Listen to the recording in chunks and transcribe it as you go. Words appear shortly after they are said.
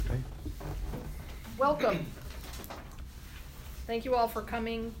Welcome. Thank you all for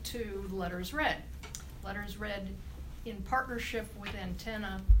coming to Letters Read. Letters Read in partnership with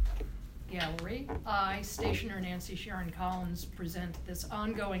Antenna Gallery. I, stationer Nancy Sharon Collins, present this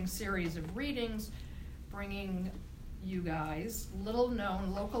ongoing series of readings, bringing you guys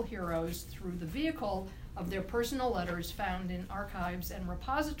little-known local heroes through the vehicle of their personal letters found in archives and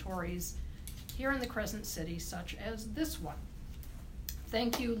repositories here in the Crescent City, such as this one.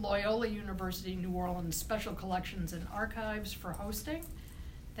 Thank you, Loyola University New Orleans Special Collections and Archives, for hosting.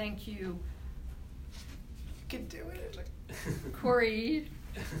 Thank you, You can do it. Corey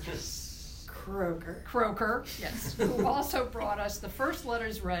Croker, yes, who also brought us the first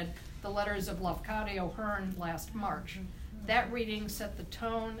Letters Read, the letters of Lafcadio Hearn, last March. That reading set the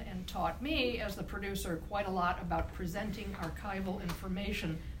tone and taught me, as the producer, quite a lot about presenting archival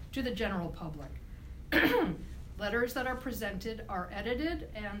information to the general public. Letters that are presented are edited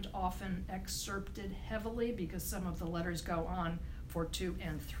and often excerpted heavily because some of the letters go on for 2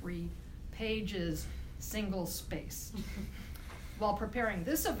 and 3 pages, single space. While preparing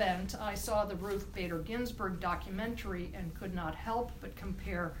this event, I saw the Ruth Bader Ginsburg documentary and could not help but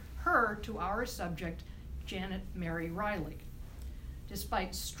compare her to our subject, Janet Mary Riley.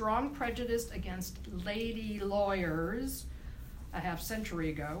 Despite strong prejudice against lady lawyers a half-century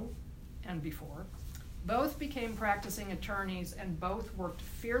ago and before, both became practicing attorneys and both worked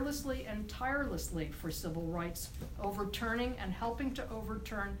fearlessly and tirelessly for civil rights, overturning and helping to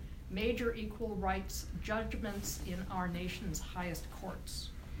overturn major equal rights judgments in our nation's highest courts.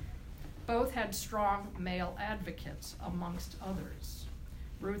 Both had strong male advocates, amongst others.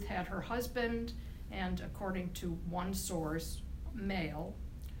 Ruth had her husband, and according to one source, male.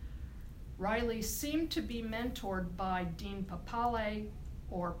 Riley seemed to be mentored by Dean Papale,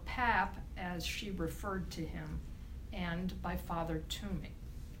 or Pap, as she referred to him, and by Father Toomey.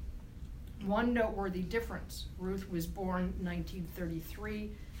 One noteworthy difference: Ruth was born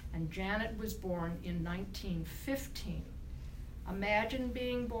 1933, and Janet was born in 1915. Imagine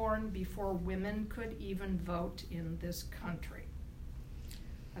being born before women could even vote in this country.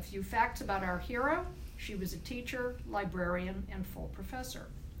 A few facts about our hero: she was a teacher, librarian, and full professor.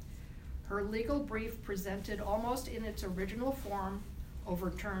 Her legal brief, presented almost in its original form,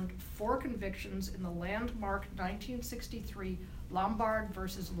 overturned 4 convictions in the landmark 1963 Lombard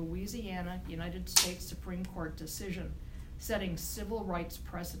versus Louisiana United States Supreme Court decision, setting civil rights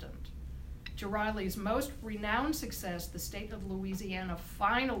precedent. To Riley's most renowned success, the state of Louisiana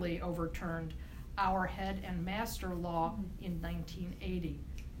finally overturned our head and master law in 1980.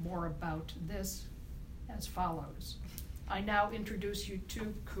 More about this as follows. I now introduce you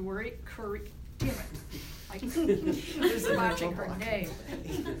to Corey, damn it. I was watching her name.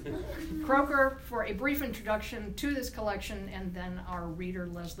 Croker for a brief introduction to this collection, and then our reader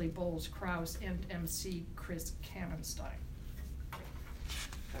Leslie Bowles Krause and MC Chris Kamenstein.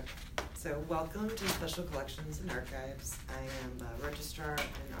 So welcome to Special Collections and Archives. I am a registrar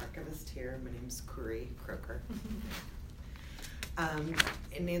and archivist here. My name's Corey Croker.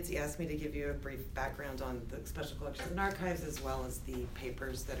 And Nancy asked me to give you a brief background on the Special Collections and Archives, as well as the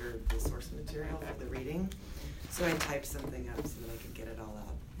papers that are the source material for the reading. So I typed something up so that I could get it all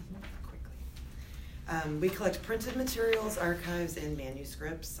out quickly. We collect printed materials, archives, and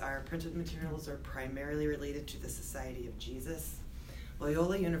manuscripts. Our printed materials are primarily related to the Society of Jesus,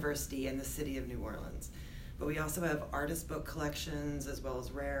 Loyola University, and the City of New Orleans. But we also have artist book collections, as well as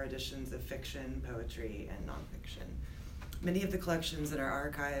rare editions of fiction, poetry, and nonfiction. Many of the collections in our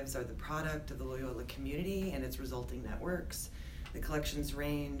archives are the product of the Loyola community and its resulting networks. The collections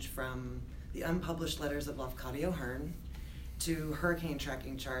range from the unpublished letters of Lafcadio Hearn to hurricane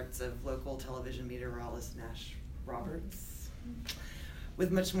tracking charts of local television meteorologist Nash Roberts,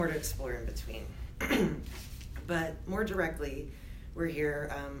 with much more to explore in between. But more directly, we're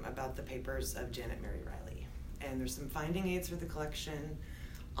here about the papers of Janet Mary Riley. And there's some finding aids for the collection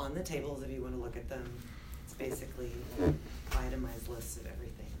on the tables if you want to look at them. It's basically itemized lists of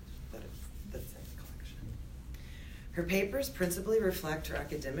everything that's in the collection. Her papers principally reflect her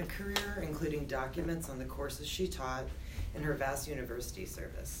academic career, including documents on the courses she taught in her vast university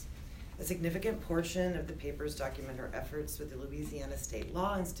service. A significant portion of the papers document her efforts with the Louisiana State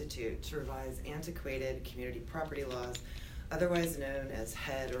Law Institute to revise antiquated community property laws, otherwise known as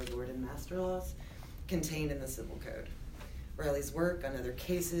head or lord and master laws, contained in the Civil Code. Riley's work on other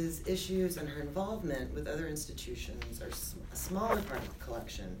cases, issues, and her involvement with other institutions are a smaller part of the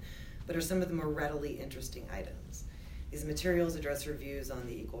collection, but are some of the more readily interesting items. These materials address her views on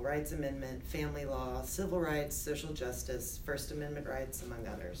the Equal Rights Amendment, family law, civil rights, social justice, First Amendment rights, among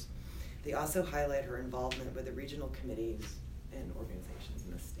others. They also highlight her involvement with the regional committees and organizations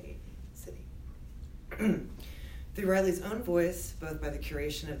in the city. Through Riley's own voice, both by the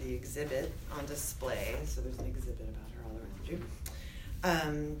curation of the exhibit on display, so there's an exhibit about her all around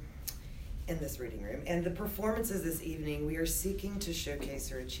you, in this reading room, and the performances this evening, we are seeking to showcase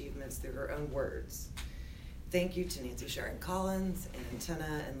her achievements through her own words. Thank you to Nancy Sharon Collins and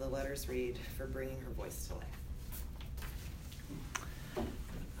Antenna and the Letters Read for bringing her voice to life.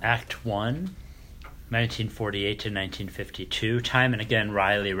 Act 1, 1948 to 1952. Time and again,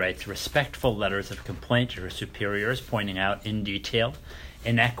 Riley writes respectful letters of complaint to her superiors, pointing out in detail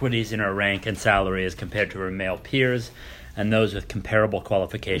inequities in her rank and salary as compared to her male peers and those with comparable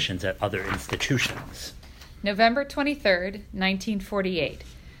qualifications at other institutions. November 23rd, 1948.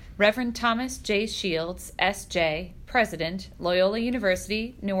 Reverend Thomas J. Shields, S.J., President, Loyola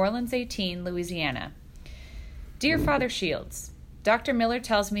University, New Orleans 18, Louisiana. Dear Father Shields, Dr. Miller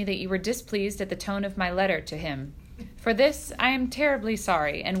tells me that you were displeased at the tone of my letter to him. For this, I am terribly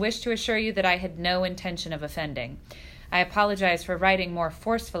sorry and wish to assure you that I had no intention of offending. I apologize for writing more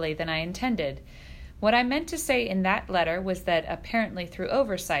forcefully than I intended. What I meant to say in that letter was that, apparently through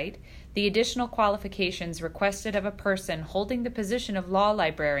oversight, the additional qualifications requested of a person holding the position of law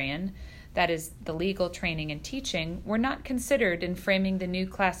librarian, that is, the legal training and teaching, were not considered in framing the new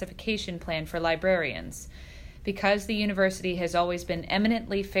classification plan for librarians. Because the university has always been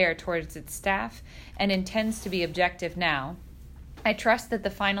eminently fair towards its staff and intends to be objective now, I trust that the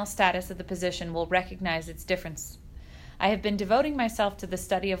final status of the position will recognize its difference. I have been devoting myself to the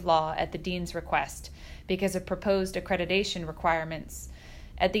study of law at the dean's request because of proposed accreditation requirements.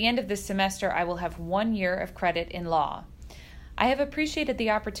 At the end of this semester, I will have 1 year of credit in law. I have appreciated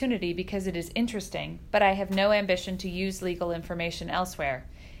the opportunity because it is interesting, but I have no ambition to use legal information elsewhere.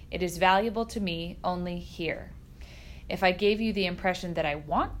 It is valuable to me only here. If I gave you the impression that I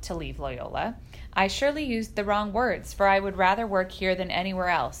want to leave Loyola, I surely used the wrong words, for I would rather work here than anywhere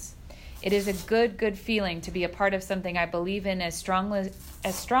else. It is a good feeling to be a part of something I believe in as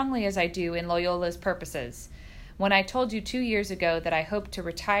strongly as I do in Loyola's purposes. When I told you 2 years ago that I hoped to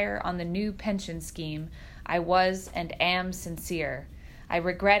retire on the new pension scheme, I was and am sincere. I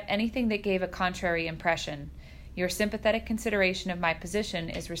regret anything that gave a contrary impression. Your sympathetic consideration of my position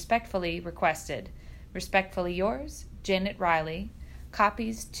is respectfully requested. Respectfully yours, Janet Riley.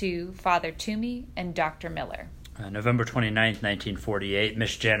 Copies to Father Toomey and Dr. Miller. November 29th, 1948,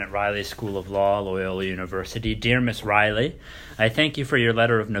 Miss Janet Riley, School of Law, Loyola University. Dear Miss Riley, I thank you for your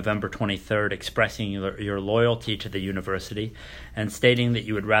letter of November 23rd expressing your loyalty to the university and stating that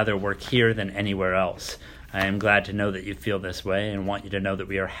you would rather work here than anywhere else. I am glad to know that you feel this way and want you to know that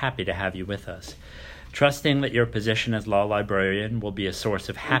we are happy to have you with us. Trusting that your position as law librarian will be a source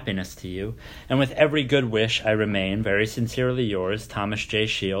of happiness to you, and with every good wish, I remain, very sincerely yours, Thomas J.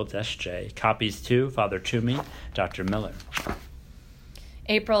 Shields, S.J. Copies to Father Toomey, Dr. Miller.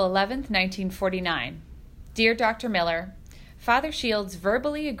 April 11th, 1949. Dear Dr. Miller, Father Shields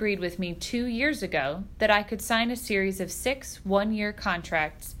verbally agreed with me 2 years ago that I could sign a series of 6 one-year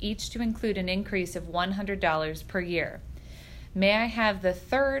contracts, each to include an increase of $100 per year. May I have the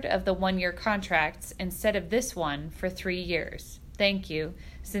third of the 1-year contracts instead of this one for 3 years? Thank you.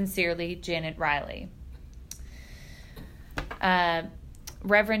 Sincerely, Janet Riley.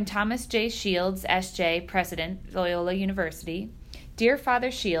 Reverend Thomas J. Shields, S.J., President, Loyola University. Dear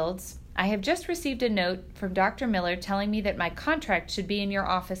Father Shields, I have just received a note from Dr. Miller telling me that my contract should be in your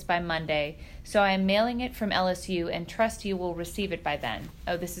office by Monday, so I am mailing it from LSU and trust you will receive it by then.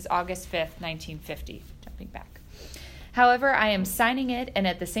 Oh, this is August 5th, 1950. Jumping back. However, I am signing it and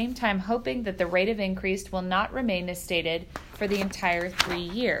at the same time hoping that the rate of increase will not remain as stated for the entire 3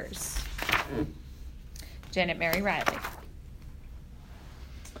 years. Janet Mary Riley.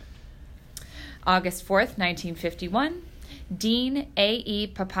 August 4th, 1951. Dean A.E.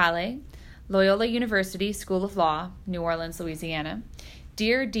 Papale, Loyola University School of Law, New Orleans, Louisiana.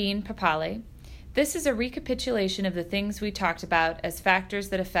 Dear Dean Papale, this is a recapitulation of the things we talked about as factors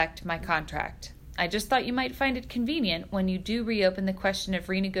that affect my contract. I just thought you might find it convenient when you do reopen the question of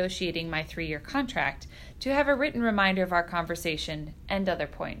renegotiating my 3-year contract to have a written reminder of our conversation and other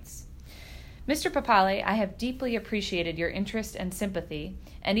points. Mr. Papale, I have deeply appreciated your interest and sympathy,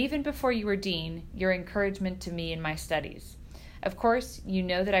 and even before you were dean, your encouragement to me in my studies. Of course, you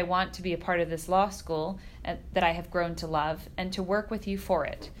know that I want to be a part of this law school that I have grown to love and to work with you for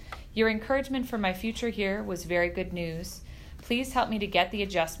it. Your encouragement for my future here was very good news. Please help me to get the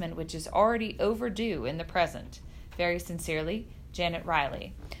adjustment which is already overdue in the present. Very sincerely, Janet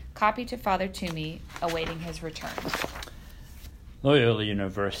Riley. Copy to Father Toomey, awaiting his return. Loyola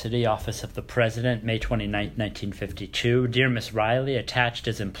University, Office of the President, May 29, 1952. Dear Miss Riley, attached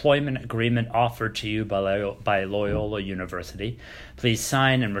is employment agreement offered to you by Loyola University. Please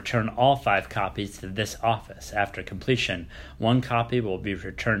sign and return all 5 copies to this office. After completion, 1 copy will be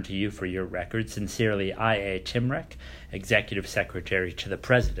returned to you for your record. Sincerely, I.A. Timrek, Executive Secretary to the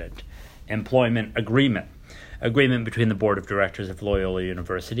President. Employment agreement. Agreement between the Board of Directors of Loyola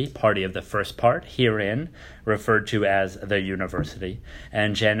University, party of the first part, herein referred to as the University,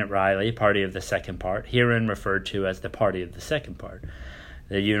 and Janet Riley, party of the second part, herein referred to as the party of the second part.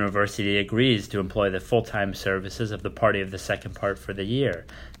 The University agrees to employ the full-time services of the party of the second part for the year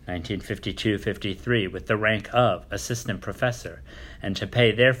 1952-53 with the rank of Assistant Professor, and to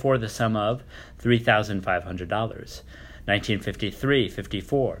pay therefore the sum of $3,500.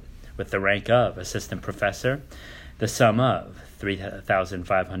 1953-54 with the rank of Assistant Professor, the sum of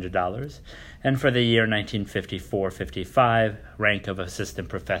 $3,500, and for the year 1954-55, rank of Assistant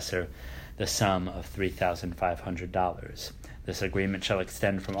Professor, the sum of $3,500. This agreement shall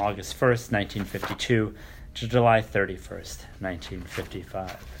extend from August 1st, 1952 to July 31st,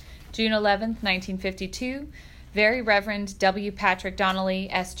 1955. June 11th, 1952, Very Reverend W. Patrick Donnelly,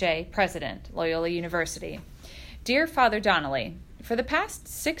 S.J., President, Loyola University. Dear Father Donnelly, for the past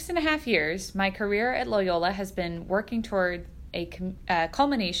 6.5 years, my career at Loyola has been working toward a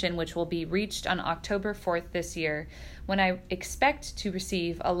culmination which will be reached on October 4th this year, when I expect to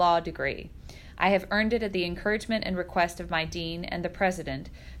receive a law degree. I have earned it at the encouragement and request of my dean and the president,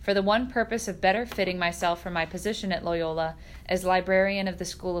 for the one purpose of better fitting myself for my position at Loyola as librarian of the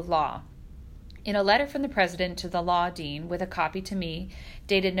School of Law. In a letter from the president to the law dean, with a copy to me,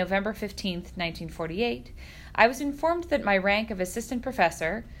 dated November 15th, 1948, I was informed that my rank of assistant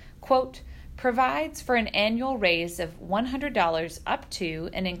professor, quote, provides for an annual raise of $100 up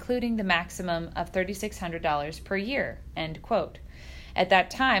to and including the maximum of $3,600 per year, end quote. At that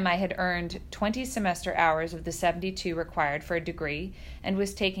time, I had earned 20 semester hours of the 72 required for a degree and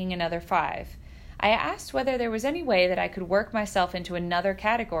was taking another 5. I asked whether there was any way that I could work myself into another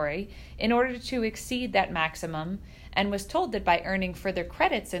category in order to exceed that maximum, and was told that by earning further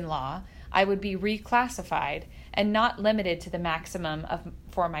credits in law, I would be reclassified and not limited to the maximum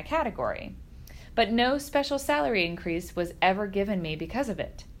for my category. But no special salary increase was ever given me because of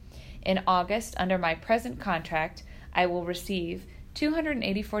it. In August, under my present contract, I will receive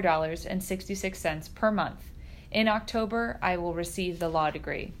 $284.66 per month. In October, I will receive the law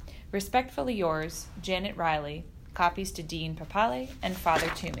degree. Respectfully yours, Janet Riley. Copies to Dean Papale and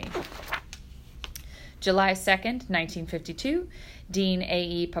Father Toomey. July 2nd, 1952, Dean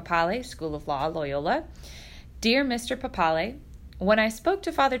A.E. Papale, School of Law, Loyola. Dear Mr. Papale, when I spoke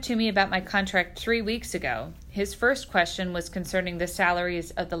to Father Toomey about my contract 3 weeks ago, his first question was concerning the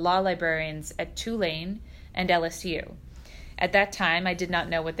salaries of the law librarians at Tulane and LSU. At that time, I did not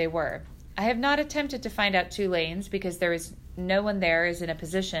know what they were. I have not attempted to find out Tulane's because there is no one there is in a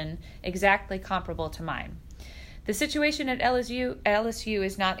position exactly comparable to mine. The situation at LSU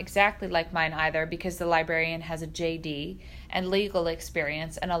is not exactly like mine either, because the librarian has a JD and legal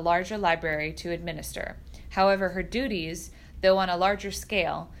experience and a larger library to administer. However, her duties, though on a larger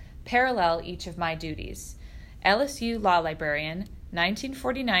scale, parallel each of my duties. LSU Law Librarian,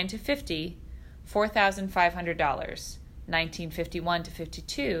 1949 to 50, $4,500. 1951 to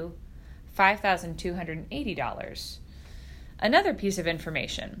 52, $5,280. Another piece of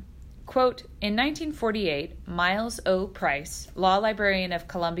information. Quote, in 1948, Miles O. Price, law librarian of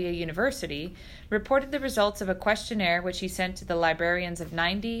Columbia University, reported the results of a questionnaire which he sent to the librarians of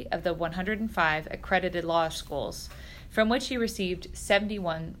 90 of the 105 accredited law schools, from which he received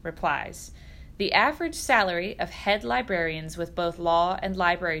 71 replies. The average salary of head librarians with both law and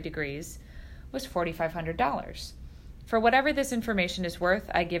library degrees was $4,500. For whatever this information is worth,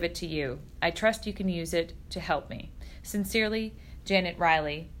 I give it to you. I trust you can use it to help me. Sincerely, Janet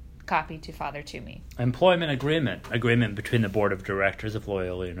Riley. Copy to Father Toomey. Employment agreement. Agreement between the Board of Directors of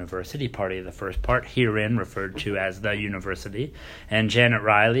Loyola University, party of the first part, herein referred to as the University, and Janet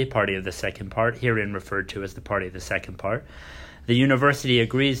Riley, party of the second part, herein referred to as the party of the second part. The University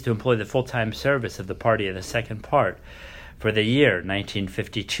agrees to employ the full-time service of the party of the second part for the year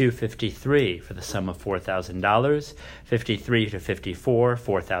 1952-53 for the sum of $4,000, 53 to 54,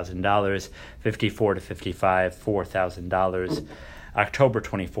 $4,000, 54 to 55, $4,000, October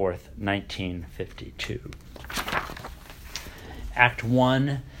 24th, 1952. Act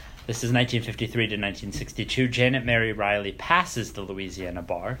 1, this is 1953 to 1962. Janet Mary Riley passes the Louisiana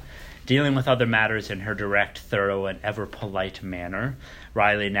bar, dealing with other matters in her direct, thorough, and ever-polite manner.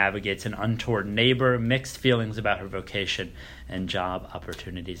 Riley navigates an untoward neighbor, mixed feelings about her vocation, and job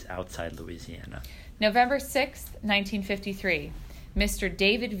opportunities outside Louisiana. November 6th, 1953. Mr.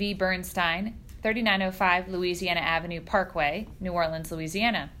 David V. Bernstein, 3905 Louisiana Avenue Parkway, New Orleans,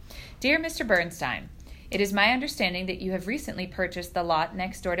 Louisiana. Dear Mr. Bernstein, it is my understanding that you have recently purchased the lot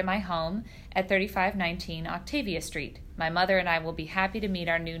next door to my home at 3519 Octavia Street. My mother and I will be happy to meet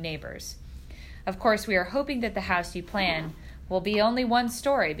our new neighbors. Of course, we are hoping that the house you plan will be only one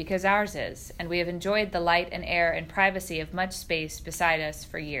story because ours is, and we have enjoyed the light and air and privacy of much space beside us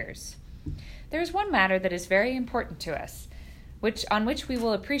for years. There is one matter that is very important to us, on which we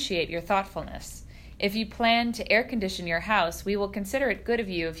will appreciate your thoughtfulness. If you plan to air condition your house, we will consider it good of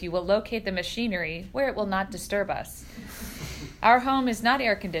you if you will locate the machinery where it will not disturb us. Our home is not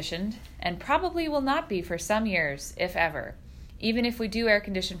air conditioned, and probably will not be for some years, if ever. Even if we do air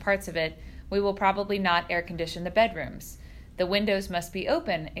condition parts of it, we will probably not air condition the bedrooms. The windows must be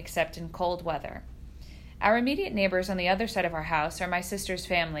open except in cold weather. Our immediate neighbors on the other side of our house are my sister's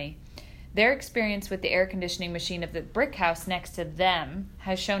family. Their experience with the air conditioning machine of the brick house next to them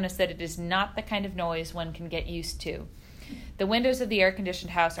has shown us that it is not the kind of noise one can get used to. The windows of the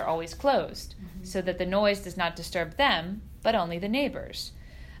air-conditioned house are always closed, so that the noise does not disturb them, but only the neighbors.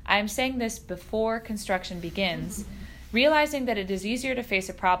 I am saying this before construction begins, realizing that it is easier to face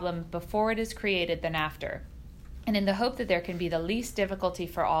a problem before it is created than after, and in the hope that there can be the least difficulty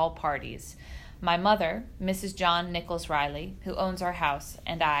for all parties. My mother, Mrs. John Nichols Riley, who owns our house,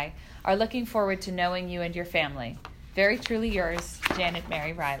 and I are looking forward to knowing you and your family. Very truly yours, Janet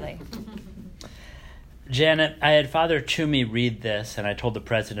Mary Riley. Janet, I had Father Toomey read this, and I told the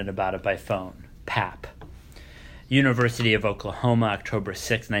president about it by phone. PAP. University of Oklahoma, October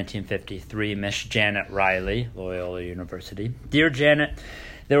 6, 1953. Miss Janet Riley, Loyola University. Dear Janet,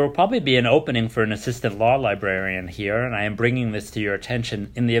 there will probably be an opening for an assistant law librarian here, and I am bringing this to your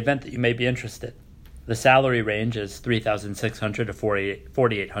attention in the event that you may be interested. The salary range is $3,600 to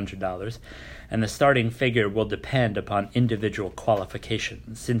 $4,800, and the starting figure will depend upon individual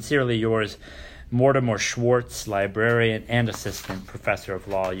qualifications. Sincerely yours, Mortimer Schwartz, librarian and assistant professor of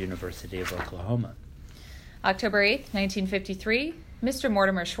law, University of Oklahoma. October 8, 1953, Mr.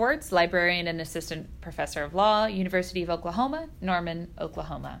 Mortimer Schwartz, librarian and assistant professor of law, University of Oklahoma, Norman,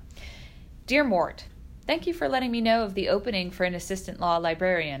 Oklahoma. Dear Mort, thank you for letting me know of the opening for an assistant law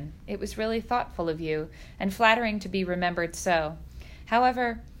librarian. It was really thoughtful of you, and flattering to be remembered so.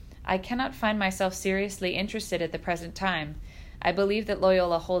 However, I cannot find myself seriously interested at the present time. I believe that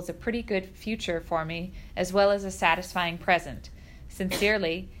Loyola holds a pretty good future for me, as well as a satisfying present.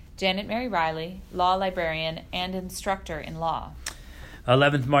 Sincerely, Janet Mary Riley, law librarian and instructor in law.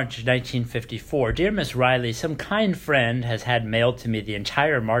 11th March 1954. Dear Miss Riley, some kind friend has had mailed to me the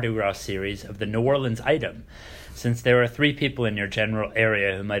entire Mardi Gras series of the New Orleans Item. Since there are 3 people in your general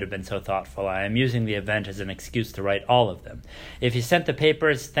area who might have been so thoughtful, I am using the event as an excuse to write all of them. If you sent the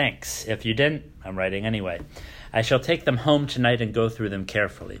papers, thanks. If you didn't, I'm writing anyway. I shall take them home tonight and go through them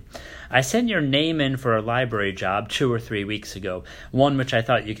carefully. I sent your name in for a library job 2 or 3 weeks ago, one which I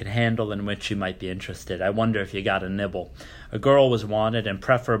thought you could handle and which you might be interested. I wonder if you got a nibble. A girl was wanted, and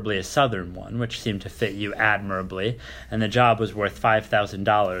preferably a southern one, which seemed to fit you admirably, and the job was worth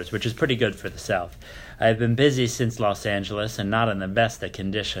 $5,000, which is pretty good for the South. I have been busy since Los Angeles and not in the best of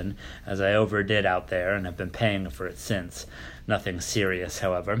condition, as I overdid out there and have been paying for it since. Nothing serious,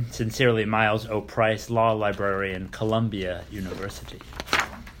 however. Sincerely, Miles O. Price, Law Librarian, Columbia University.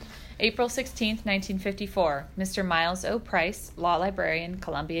 April 16, 1954. Mr. Miles O. Price, Law Librarian,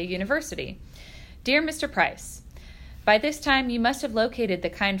 Columbia University. Dear Mr. Price, by this time you must have located the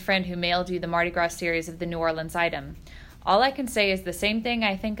kind friend who mailed you the Mardi Gras series of the New Orleans Item. All I can say is the same thing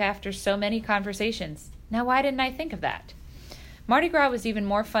I think after so many conversations. Now why didn't I think of that? Mardi Gras was even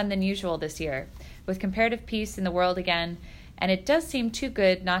more fun than usual this year, with comparative peace in the world again, and it does seem too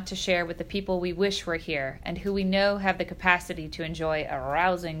good not to share with the people we wish were here and who we know have the capacity to enjoy a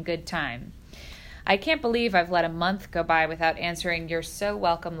rousing good time. I can't believe I've let a month go by without answering your so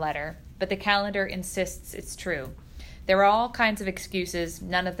welcome letter, but the calendar insists it's true. There were all kinds of excuses,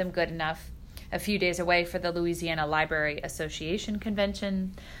 none of them good enough. A few days away for the Louisiana Library Association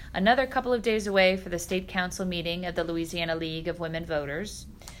Convention, another couple of days away for the State Council meeting of the Louisiana League of Women Voters,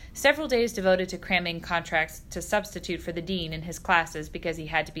 several days devoted to cramming contracts to substitute for the dean in his classes because he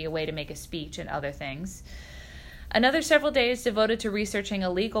had to be away to make a speech and other things, another several days devoted to researching a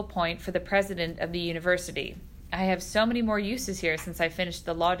legal point for the president of the university. I have so many more uses here since I finished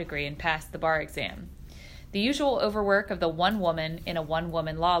the law degree and passed the bar exam. The usual overwork of the one woman in a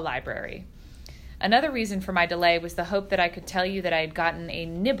one-woman law library. Another reason for my delay was the hope that I could tell you that I had gotten a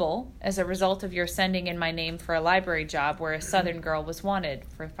nibble as a result of your sending in my name for a library job where a southern girl was wanted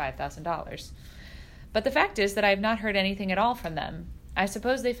for $5,000. But the fact is that I have not heard anything at all from them. I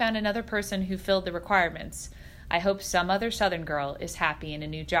suppose they found another person who filled the requirements. I hope some other Southern girl is happy in a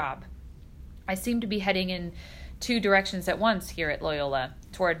new job. I seem to be heading in two directions at once here at Loyola,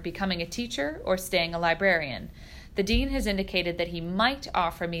 toward becoming a teacher or staying a librarian. The dean has indicated that he might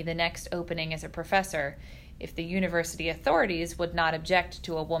offer me the next opening as a professor if the university authorities would not object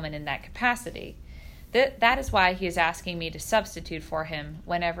to a woman in that capacity. That is why he is asking me to substitute for him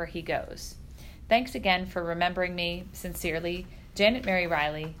whenever he goes. Thanks again for remembering me. Sincerely, Janet Mary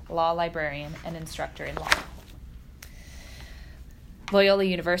Riley, law librarian and instructor in law. Loyola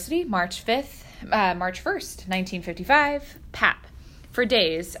University, March 1st, 1955, PAP. For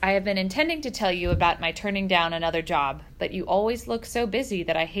days, I have been intending to tell you about my turning down another job, but you always look so busy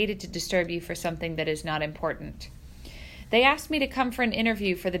that I hated to disturb you for something that is not important. They asked me to come for an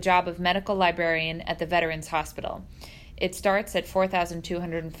interview for the job of medical librarian at the Veterans Hospital. It starts at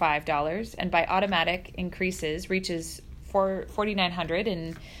 $4,205 and by automatic increases reaches $4,900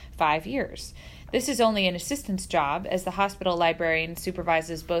 in 5 years. This is only an assistant's job, as the hospital librarian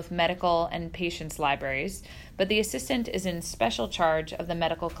supervises both medical and patients' libraries, but the assistant is in special charge of the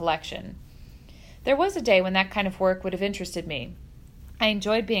medical collection. There was a day when that kind of work would have interested me. I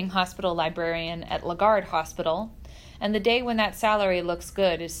enjoyed being hospital librarian at LaGarde Hospital, and the day when that salary looks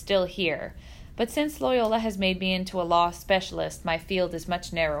good is still here. But since Loyola has made me into a law specialist, my field is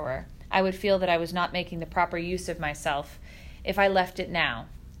much narrower. I would feel that I was not making the proper use of myself if I left it now.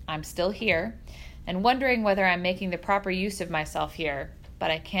 I'm still here, and wondering whether I'm making the proper use of myself here, but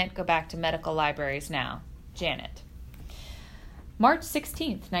I can't go back to medical libraries now. Janet. March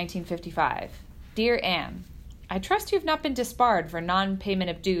 16th, 1955. Dear Anne, I trust you have not been disbarred for non-payment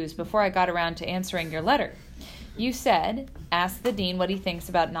of dues before I got around to answering your letter. You said, ask the dean what he thinks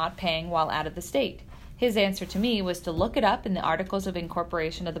about not paying while out of the state. His answer to me was to look it up in the Articles of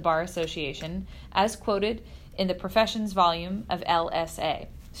Incorporation of the Bar Association, as quoted in the Professions volume of LSA.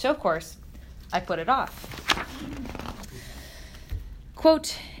 So, of course, I put it off.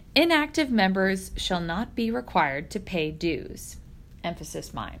 Quote, inactive members shall not be required to pay dues.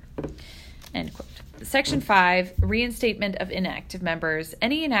 Emphasis mine. End quote. Section 5, reinstatement of inactive members.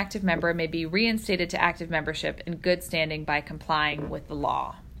 Any inactive member may be reinstated to active membership in good standing by complying with the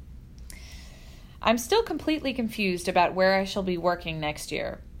law. I'm still completely confused about where I shall be working next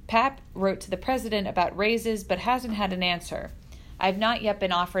year. PAP wrote to the president about raises but hasn't had an answer. I've not yet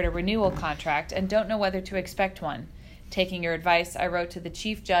been offered a renewal contract and don't know whether to expect one. Taking your advice, I wrote to the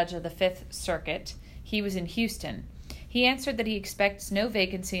chief judge of the Fifth Circuit. He was in Houston. He answered that he expects no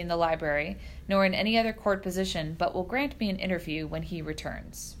vacancy in the library, nor in any other court position, but will grant me an interview when he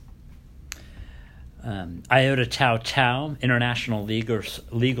returns. Iota Tau Tau, International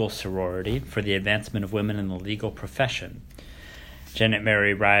Legal Sorority for the Advancement of Women in the Legal Profession. Janet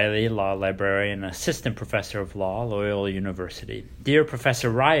Mary Riley, Law Librarian and Assistant Professor of Law, Loyola University. Dear Professor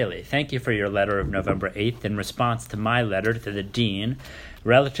Riley, thank you for your letter of November 8th in response to my letter to the Dean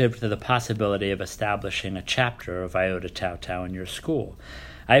relative to the possibility of establishing a chapter of Iota Tau Tau in your school.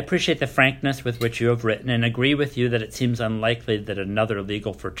 I appreciate the frankness with which you have written and agree with you that it seems unlikely that another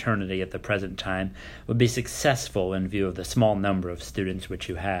legal fraternity at the present time would be successful in view of the small number of students which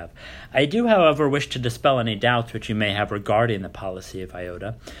you have. I do, however, wish to dispel any doubts which you may have regarding the policy of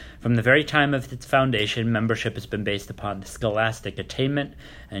Iota. From the very time of its foundation, membership has been based upon the scholastic attainment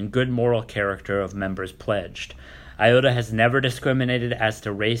and good moral character of members pledged. Iota has never discriminated as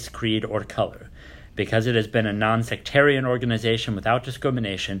to race, creed, or color. Because it has been a non-sectarian organization without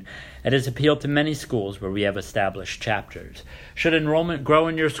discrimination, it has appealed to many schools where we have established chapters. Should enrollment grow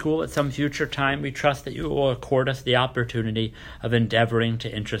in your school at some future time, we trust that you will accord us the opportunity of endeavoring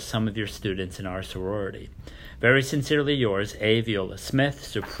to interest some of your students in our sorority. Very sincerely yours, A. Viola Smith,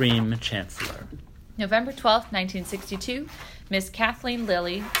 Supreme Chancellor. November 12th, 1962, Miss Kathleen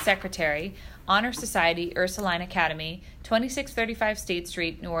Lilly, Secretary, Honor Society, Ursuline Academy, 2635 State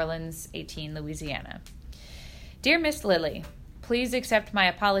Street, New Orleans, 18, Louisiana. Dear Miss Lilly, please accept my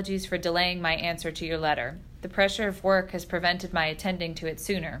apologies for delaying my answer to your letter. The pressure of work has prevented my attending to it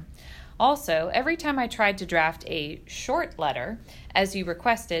sooner. Also, every time I tried to draft a short letter, as you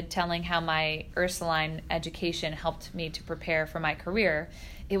requested, telling how my Ursuline education helped me to prepare for my career,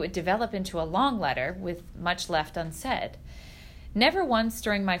 it would develop into a long letter with much left unsaid. Never once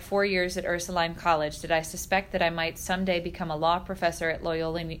during my 4 years at Ursuline College did I suspect that I might someday become a law professor at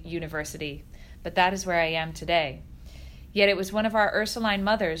Loyola University, but that is where I am today. Yet it was one of our Ursuline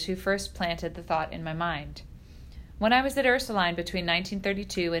mothers who first planted the thought in my mind. When I was at Ursuline between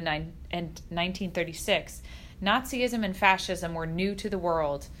 1932 and 1936, Nazism and fascism were new to the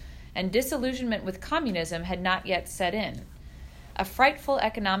world, and disillusionment with communism had not yet set in. A frightful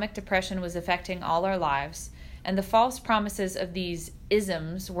economic depression was affecting all our lives, and the false promises of these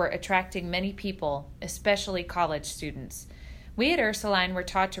isms were attracting many people, especially college students. We at Ursuline were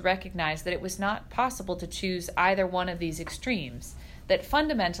taught to recognize that it was not possible to choose either one of these extremes, that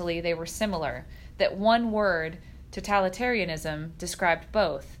fundamentally they were similar, that one word, totalitarianism, described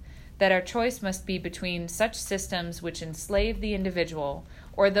both, that our choice must be between such systems which enslave the individual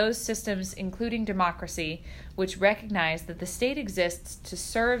or those systems, including democracy, which recognize that the state exists to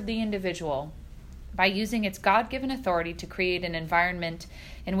serve the individual by using its God-given authority to create an environment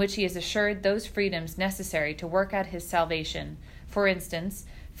in which he is assured those freedoms necessary to work out his salvation. For instance,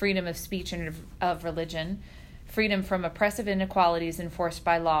 freedom of speech and of religion, freedom from oppressive inequalities enforced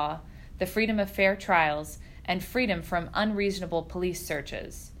by law, the freedom of fair trials, and freedom from unreasonable police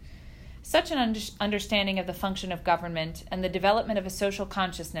searches. Such an understanding of the function of government and the development of a social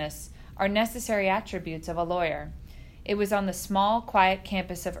consciousness are necessary attributes of a lawyer. It was on the small, quiet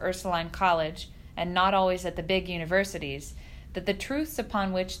campus of Ursuline College, and not always at the big universities, that the truths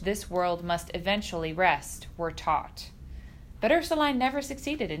upon which this world must eventually rest were taught. But Ursuline never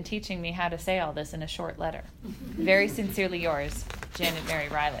succeeded in teaching me how to say all this in a short letter. Very sincerely yours, Janet Mary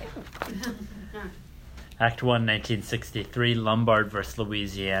Riley. Act 1, 1963, Lombard versus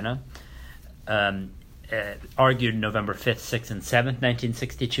Louisiana. Argued November 5th, 6th, and 7th,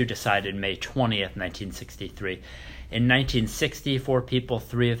 1962, decided May 20th, 1963. In 1960, 4 people,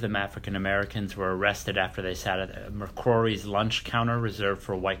 3 of them African Americans, were arrested after they sat at McCrory's lunch counter reserved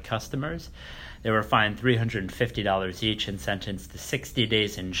for white customers. They were fined $350 each and sentenced to 60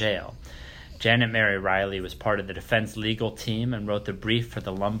 days in jail. Janet Mary Riley was part of the defense legal team and wrote the brief for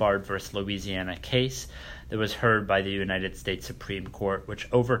the Lombard versus Louisiana case that was heard by the United States Supreme Court, which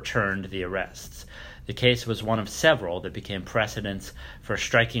overturned the arrests. The case was one of several that became precedents for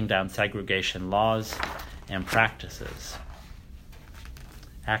striking down segregation laws and practices.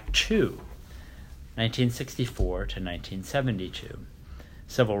 Act 2, 1964 to 1972.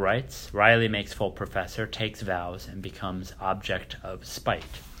 Civil rights. Riley makes full professor, takes vows, and becomes object of spite.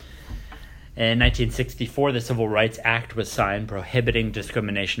 In 1964, the Civil Rights Act was signed, prohibiting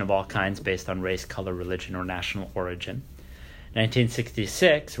discrimination of all kinds based on race, color, religion, or national origin.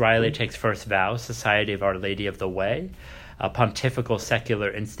 1966, Riley takes first vow, Society of Our Lady of the Way, a pontifical secular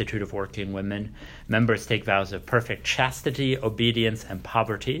institute of working women. Members take vows of perfect chastity, obedience, and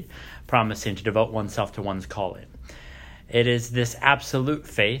poverty, promising to devote oneself to one's calling. It is this absolute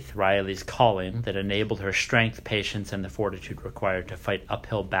faith, Riley's calling, that enabled her strength, patience, and the fortitude required to fight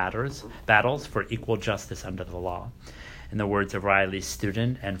uphill battles for equal justice under the law. In the words of Riley's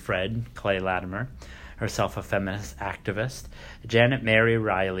student and friend, Clay Latimer, herself a feminist activist, Janet Mary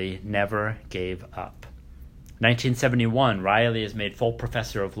Riley never gave up. 1971, Riley is made full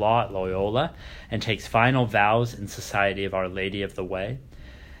professor of law at Loyola and takes final vows in Society of Our Lady of the Way.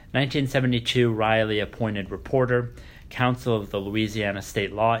 1972, Riley appointed reporter, Council of the Louisiana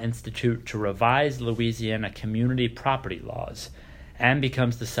State Law Institute to revise Louisiana community property laws, and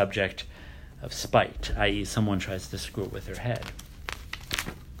becomes the subject of spite, i.e. someone tries to screw it with her head.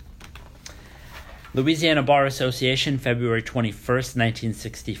 Louisiana Bar Association, February 21st,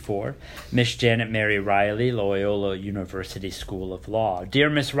 1964. Miss Janet Mary Riley, Loyola University School of Law. Dear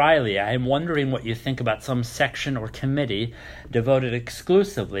Miss Riley, I am wondering what you think about some section or committee devoted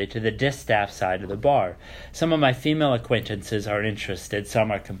exclusively to the distaff side of the bar. Some of my female acquaintances are interested,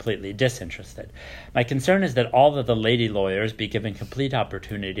 some are completely disinterested. My concern is that all of the lady lawyers be given complete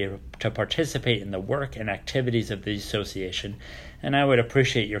opportunity to participate in the work and activities of the association, and I would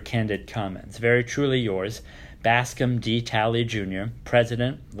appreciate your candid comments. Very truly yours, Bascom D. Talley, Jr.,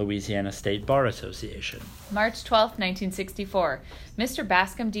 President, Louisiana State Bar Association. March 12, 1964. Mr.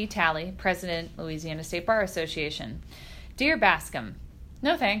 Bascom D. Talley, President, Louisiana State Bar Association. Dear Bascom,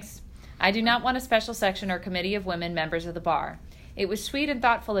 no thanks. I do not want a special section or committee of women members of the bar. It was sweet and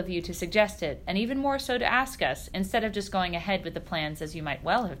thoughtful of you to suggest it, and even more so to ask us, instead of just going ahead with the plans as you might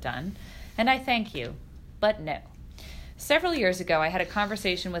well have done, and I thank you, but no. Several years ago, I had a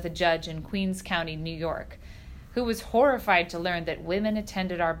conversation with a judge in Queens County, New York, who was horrified to learn that women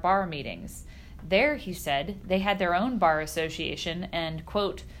attended our bar meetings. There, he said, they had their own bar association and,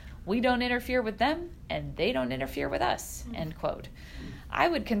 quote, we don't interfere with them and they don't interfere with us, end quote. I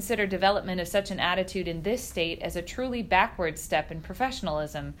would consider development of such an attitude in this state as a truly backward step in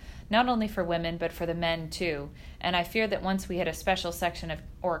professionalism, not only for women but for the men too, and I fear that once we had a special section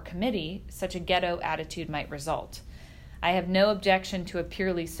or committee, such a ghetto attitude might result. I have no objection to a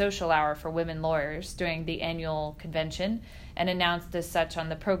purely social hour for women lawyers during the annual convention and announced as such on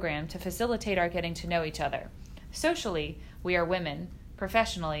the program to facilitate our getting to know each other. Socially, we are women.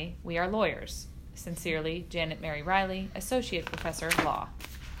 Professionally, we are lawyers. Sincerely, Janet Mary Riley, Associate Professor of Law.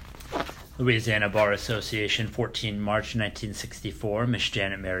 Louisiana Bar Association, 14 March 1964. Miss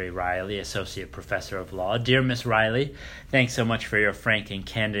Janet Mary Riley, Associate Professor of Law. Dear Miss Riley, thanks so much for your frank and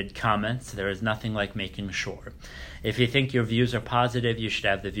candid comments. There is nothing like making sure. If you think your views are positive, you should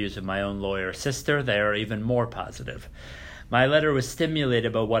have the views of my own lawyer sister. They are even more positive. My letter was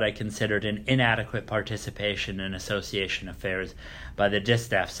stimulated by what I considered an inadequate participation in association affairs by the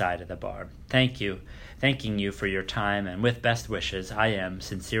distaff side of the bar. Thanking you for your time, and with best wishes, I am,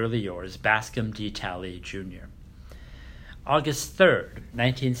 sincerely yours, Bascom D. Talley, Jr. August 3rd,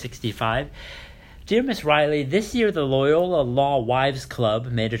 1965. Dear Miss Riley, this year the Loyola Law Wives Club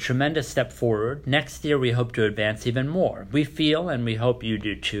made a tremendous step forward. Next year we hope to advance even more. We feel, and we hope you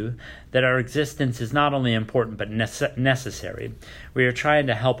do too, that our existence is not only important but necessary. We are trying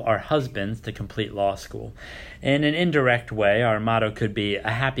to help our husbands to complete law school. In an indirect way, our motto could be,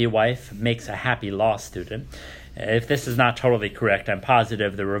 a happy wife makes a happy law student. If this is not totally correct, I'm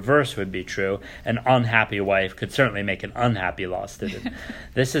positive the reverse would be true. An unhappy wife could certainly make an unhappy law student.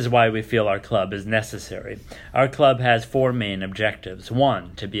 This is why we feel our club is necessary. Our club has 4 main objectives.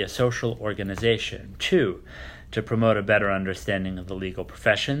 1, to be a social organization. 2, to promote a better understanding of the legal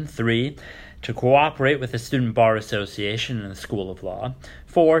profession. 3, to cooperate with the Student Bar Association and the School of Law.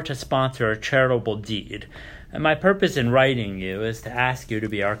 4, to sponsor a charitable deed. And my purpose in writing you is to ask you to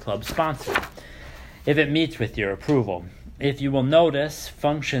be our club sponsor, if it meets with your approval. If you will notice,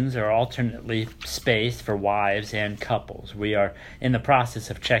 functions are alternately spaced for wives and couples. We are in the process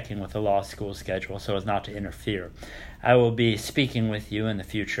of checking with the law school schedule so as not to interfere. I will be speaking with you in the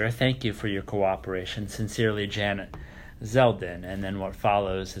future. Thank you for your cooperation. Sincerely, Janet Zeldin. And then what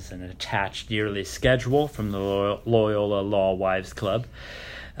follows is an attached yearly schedule from the Loyola Law Wives Club.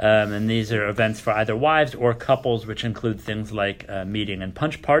 And these are events for either wives or couples, which include things like meeting and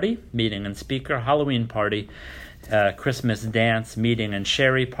punch party, meeting and speaker, Halloween party, Christmas dance, meeting and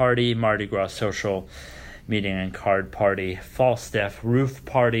sherry party, Mardi Gras social, meeting and card party, Falstaff roof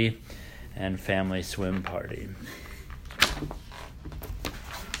party, and family swim party.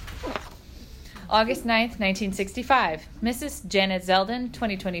 August 9th, 1965. Mrs. Janet Zeldin,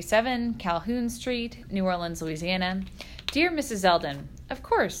 2027 Calhoun Street, New Orleans, Louisiana. Dear Mrs. Zeldin, of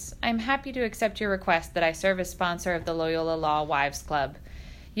course, I'm happy to accept your request that I serve as sponsor of the Loyola Law Wives Club.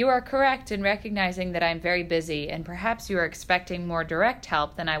 You are correct in recognizing that I'm very busy, and perhaps you are expecting more direct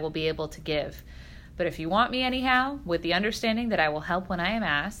help than I will be able to give. But if you want me anyhow, with the understanding that I will help when I am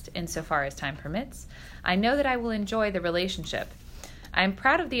asked, insofar as time permits, I know that I will enjoy the relationship. I am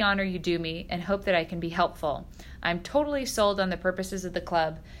proud of the honor you do me and hope that I can be helpful. I'm totally sold on the purposes of the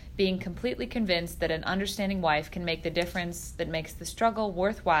club, being completely convinced that an understanding wife can make the difference that makes the struggle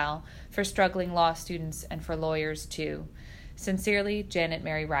worthwhile for struggling law students and for lawyers too. Sincerely, Janet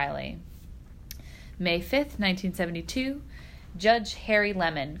Mary Riley. May 5th, 1972. Judge Harry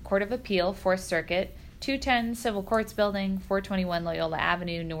Lemon, Court of Appeal, 4th Circuit, 210 Civil Courts Building, 421 Loyola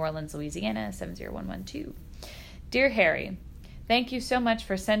Avenue, New Orleans, Louisiana, 70112. Dear Harry, thank you so much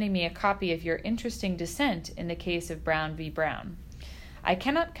for sending me a copy of your interesting dissent in the case of Brown v. Brown. I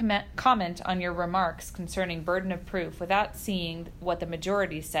cannot comment on your remarks concerning burden of proof without seeing what the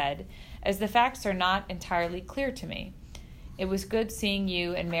majority said, as the facts are not entirely clear to me. It was good seeing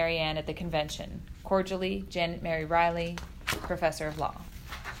you and Mary Ann at the convention. Cordially, Janet Mary Riley, Professor of Law.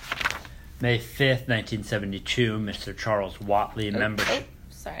 May 5th, 1972, Mr. Charles Watley, membership.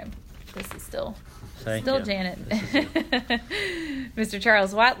 Sorry, this is still Thank you. Janet. Mr.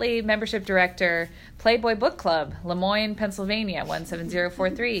 Charles Watley, Membership Director, Playboy Book Club, Lemoyne, Pennsylvania,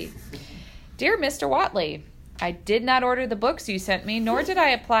 17043. Dear Mr. Watley, I did not order the books you sent me, nor did I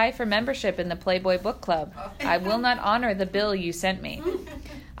apply for membership in the Playboy Book Club. I will not honor the bill you sent me.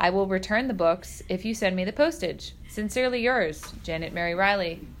 I will return the books if you send me the postage. Sincerely yours, Janet Mary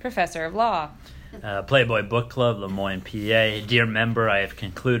Riley, Professor of Law. Playboy Book Club, Lemoyne, PA. Dear member, I have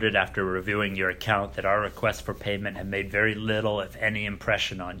concluded after reviewing your account that our requests for payment have made very little, if any,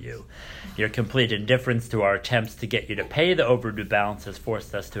 impression on you. Your complete indifference to our attempts to get you to pay the overdue balance has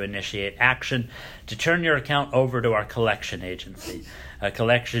forced us to initiate action to turn your account over to our collection agency. A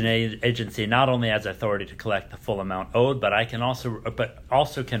collection agency not only has authority to collect the full amount owed, but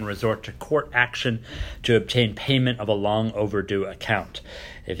also can resort to court action to obtain payment of a long overdue account.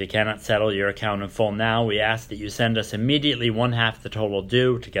 If you cannot settle your account in full now, we ask that you send us immediately 1/2 the total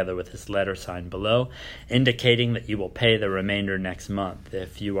due, together with this letter signed below, indicating that you will pay the remainder next month.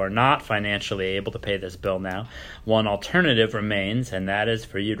 If you are not financially able to pay this bill now, one alternative remains, and that is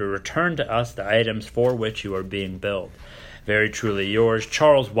for you to return to us the items for which you are being billed. Very truly yours,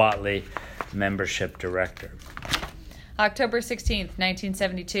 Charles Watley, Membership Director. October 16th,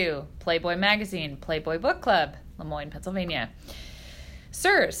 1972, Playboy Magazine, Playboy Book Club, Lemoyne, Pennsylvania.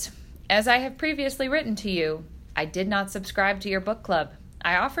 Sirs, As I have previously written to you, I did not subscribe to your book club.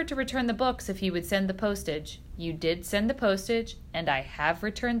 I offered to return the books if you would send the postage. You did send the postage, and I have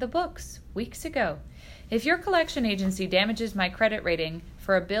returned the books weeks ago. If your collection agency damages my credit rating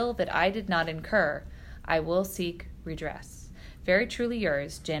for a bill that I did not incur, I will seek redress. Very truly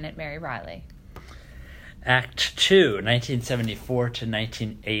yours, Janet Mary Riley. Act 2, 1974 to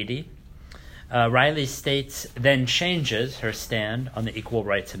 1980. Riley States then changes her stand on the Equal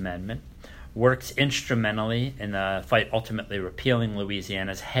Rights Amendment, works instrumentally in the fight ultimately repealing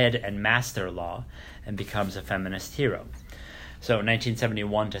Louisiana's head and master law, and becomes a feminist hero. So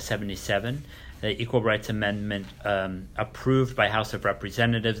 1971 to 77, the Equal Rights Amendment approved by House of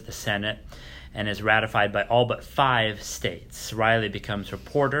Representatives, the Senate, and is ratified by all but 5 states. Riley becomes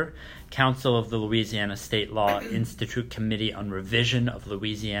reporter, Council of the Louisiana State Law Institute Committee on Revision of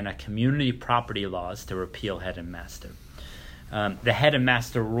Louisiana Community Property Laws to repeal head and master. The head and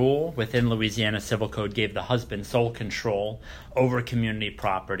master rule within Louisiana Civil Code gave the husband sole control over community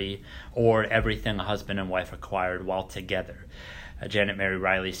property or everything a husband and wife acquired while together. Janet Mary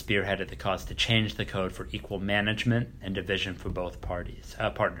Riley spearheaded the cause to change the code for equal management and division for both partners.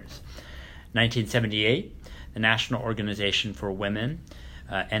 1978, the National Organization for Women,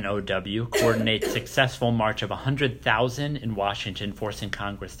 NOW, coordinates successful march of 100,000 in Washington, forcing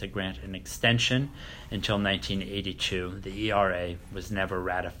Congress to grant an extension until 1982. The ERA was never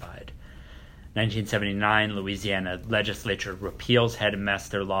ratified. 1979, Louisiana legislature repeals head and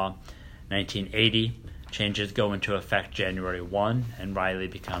master law. 1980, changes go into effect January 1, and Riley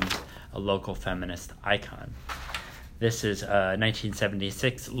becomes a local feminist icon. This is a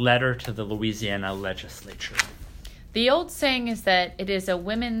 1976 letter to the Louisiana legislature. The old saying is that it is a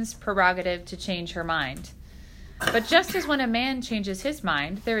woman's prerogative to change her mind. But just as when a man changes his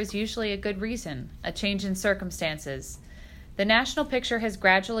mind, there is usually a good reason, a change in circumstances. The national picture has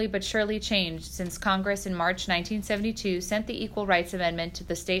gradually but surely changed since Congress in March 1972 sent the Equal Rights Amendment to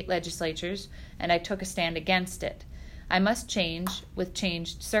the state legislatures, and I took a stand against it. I must change with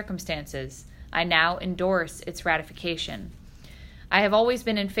changed circumstances. I now endorse its ratification. I have always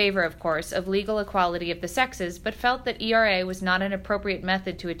been in favor, of course, of legal equality of the sexes, but felt that ERA was not an appropriate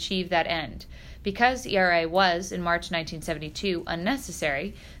method to achieve that end. Because ERA was, in March 1972,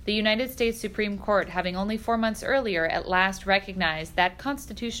 unnecessary, the United States Supreme Court, having only 4 months earlier at last recognized that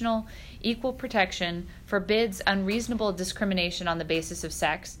constitutional equal protection forbids unreasonable discrimination on the basis of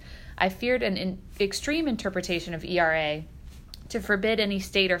sex, I feared an extreme interpretation of ERA to forbid any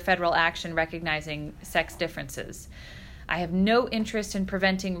state or federal action recognizing sex differences. I have no interest in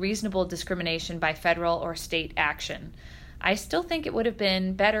preventing reasonable discrimination by federal or state action. I still think it would have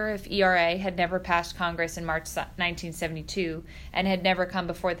been better if ERA had never passed Congress in March 1972 and had never come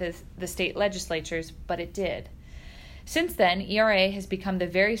before the state legislatures, but it did. Since then, ERA has become the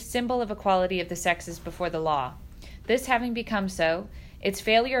very symbol of equality of the sexes before the law. This having become so, its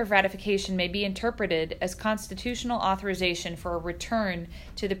failure of ratification may be interpreted as constitutional authorization for a return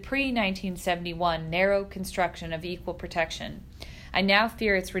to the pre-1971 narrow construction of equal protection. I now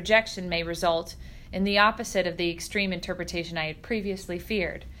fear its rejection may result in the opposite of the extreme interpretation I had previously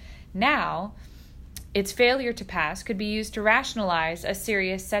feared. Now, its failure to pass could be used to rationalize a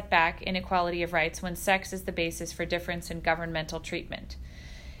serious setback in equality of rights when sex is the basis for difference in governmental treatment.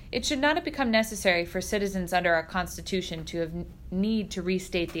 It should not have become necessary for citizens under our Constitution to have need to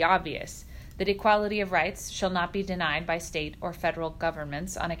restate the obvious, that equality of rights shall not be denied by state or federal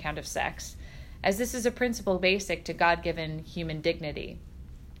governments on account of sex, as this is a principle basic to God-given human dignity.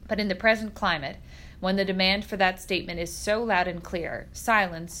 But in the present climate, when the demand for that statement is so loud and clear,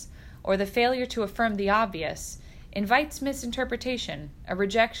 silence, or the failure to affirm the obvious, invites misinterpretation, a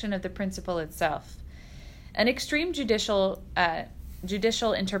rejection of the principle itself. An extreme judicial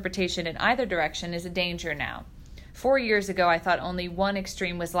interpretation in either direction is a danger now. 4 years ago, I thought only one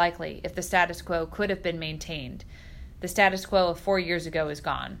extreme was likely if the status quo could have been maintained. The status quo of 4 years ago is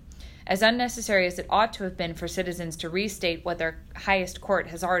gone. As unnecessary as it ought to have been for citizens to restate what their highest court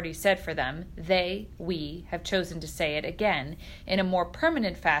has already said for them, we, have chosen to say it again in a more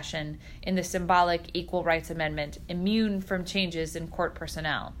permanent fashion in the symbolic Equal Rights Amendment, immune from changes in court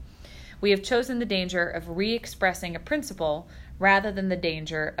personnel. We have chosen the danger of re-expressing a principle rather than the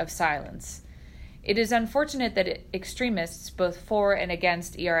danger of silence. It is unfortunate that extremists, both for and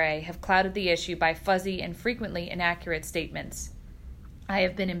against ERA, have clouded the issue by fuzzy and frequently inaccurate statements. I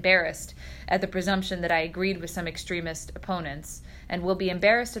have been embarrassed at the presumption that I agreed with some extremist opponents, and will be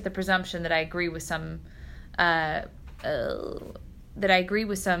embarrassed at the presumption that I agree with some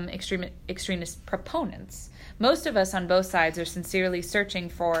extremist proponents. Most of us on both sides are sincerely searching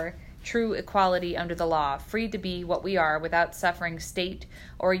for true equality under the law, free to be what we are without suffering state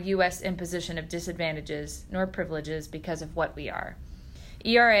or U.S. imposition of disadvantages nor privileges because of what we are.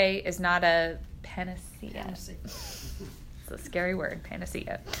 ERA is not a panacea. It's a scary word,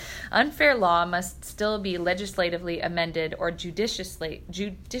 panacea. Unfair law must still be legislatively amended or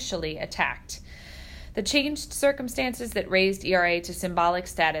judicially attacked. The changed circumstances that raised ERA to symbolic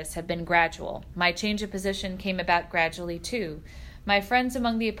status have been gradual. My change of position came about gradually, too. My friends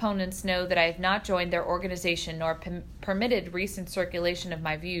among the opponents know that I have not joined their organization nor permitted recent circulation of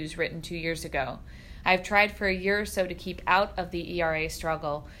my views written 2 years ago. I have tried for a year or so to keep out of the ERA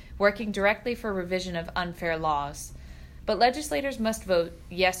struggle, working directly for revision of unfair laws. But legislators must vote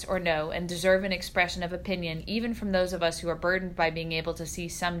yes or no and deserve an expression of opinion even from those of us who are burdened by being able to see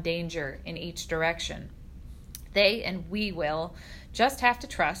some danger in each direction. They and we will just have to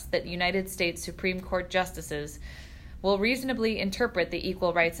trust that United States Supreme Court justices will reasonably interpret the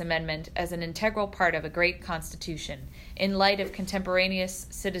Equal Rights Amendment as an integral part of a great constitution, in light of contemporaneous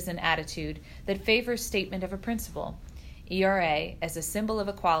citizen attitude that favors statement of a principle. ERA, as a symbol of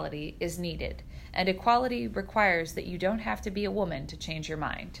equality, is needed, and equality requires that you don't have to be a woman to change your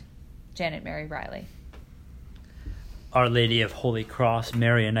mind. Janet Mary Riley. Our Lady of Holy Cross,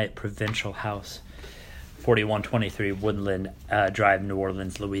 Marionite Provincial House, 4123 Woodland Drive, New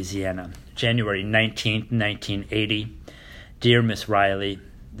Orleans, Louisiana. January 19th, 1980. Dear Miss Riley,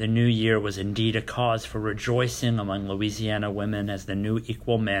 the new year was indeed a cause for rejoicing among Louisiana women as the new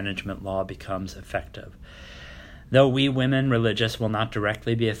equal management law becomes effective. Though we women religious will not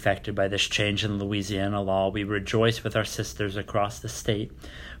directly be affected by this change in Louisiana law, we rejoice with our sisters across the state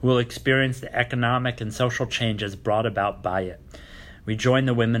who will experience the economic and social changes brought about by it. We join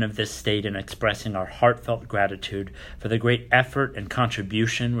the women of this state in expressing our heartfelt gratitude for the great effort and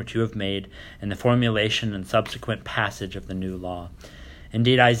contribution which you have made in the formulation and subsequent passage of the new law.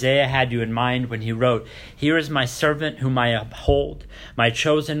 Indeed, Isaiah had you in mind when he wrote, "Here is my servant whom I uphold, my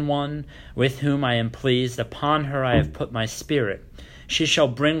chosen one, with whom I am pleased. Upon her I have put my spirit. She shall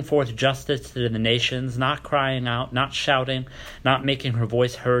bring forth justice to the nations, not crying out, not shouting, not making her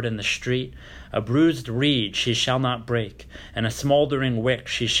voice heard in the street. A bruised reed she shall not break, and a smoldering wick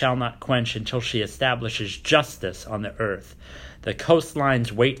she shall not quench until she establishes justice on the earth. The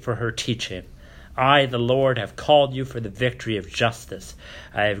coastlines wait for her teaching. I, the Lord, have called you for the victory of justice.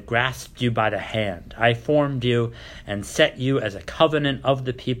 I have grasped you by the hand. I formed you and set you as a covenant of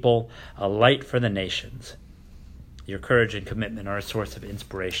the people, a light for the nations." Your courage and commitment are a source of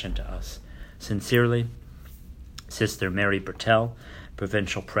inspiration to us. Sincerely, Sister Mary Bertel,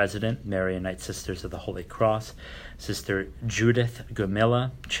 Provincial President, Marionite Sisters of the Holy Cross, Sister Judith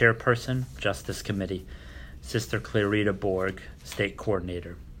Gumilla, Chairperson, Justice Committee, Sister Clarita Borg, State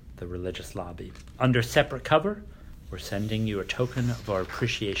Coordinator, the Religious Lobby. Under separate cover, we're sending you a token of our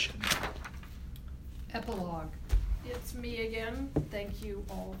appreciation. Epilogue. It's me again. Thank you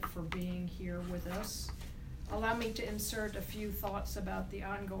all for being here with us. Allow me to insert a few thoughts about the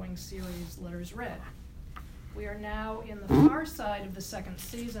ongoing series, Letters Read. We are now in the far side of the second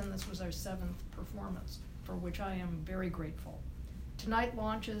season. This was our 7th performance, for which I am very grateful. Tonight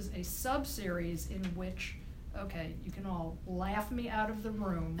launches a sub-series in which, okay, you can all laugh me out of the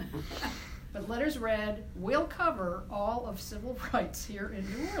room, but Letters Read will cover all of civil rights here in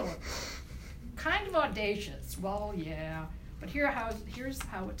New Orleans. Kind of audacious, well, yeah, but here's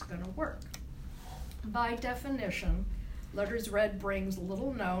how it's going to work. By definition, Letters Read brings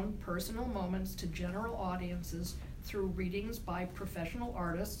little-known personal moments to general audiences through readings by professional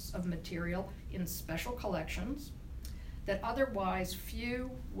artists of material in special collections that otherwise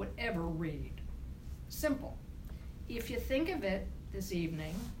few would ever read. Simple. If you think of it this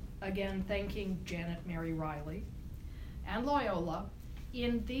evening, again thanking Janet Mary Riley and Loyola,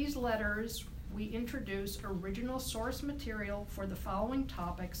 in these letters we introduce original source material for the following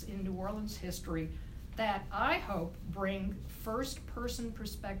topics in New Orleans history that I hope bring first-person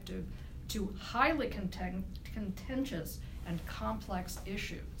perspective to highly contentious and complex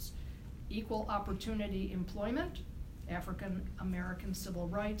issues: equal opportunity employment, African American civil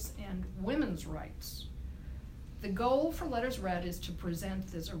rights, and women's rights. The goal for Letters Read is to present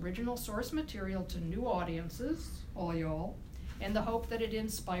this original source material to new audiences, all y'all, in the hope that it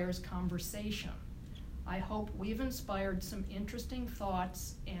inspires conversation. I hope we've inspired some interesting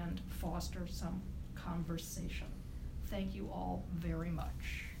thoughts and foster some conversation. Thank you all very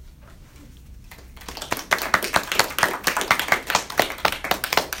much.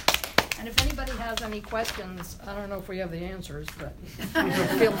 And if anybody has any questions, I don't know if we have the answers, but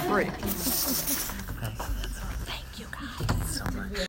feel free.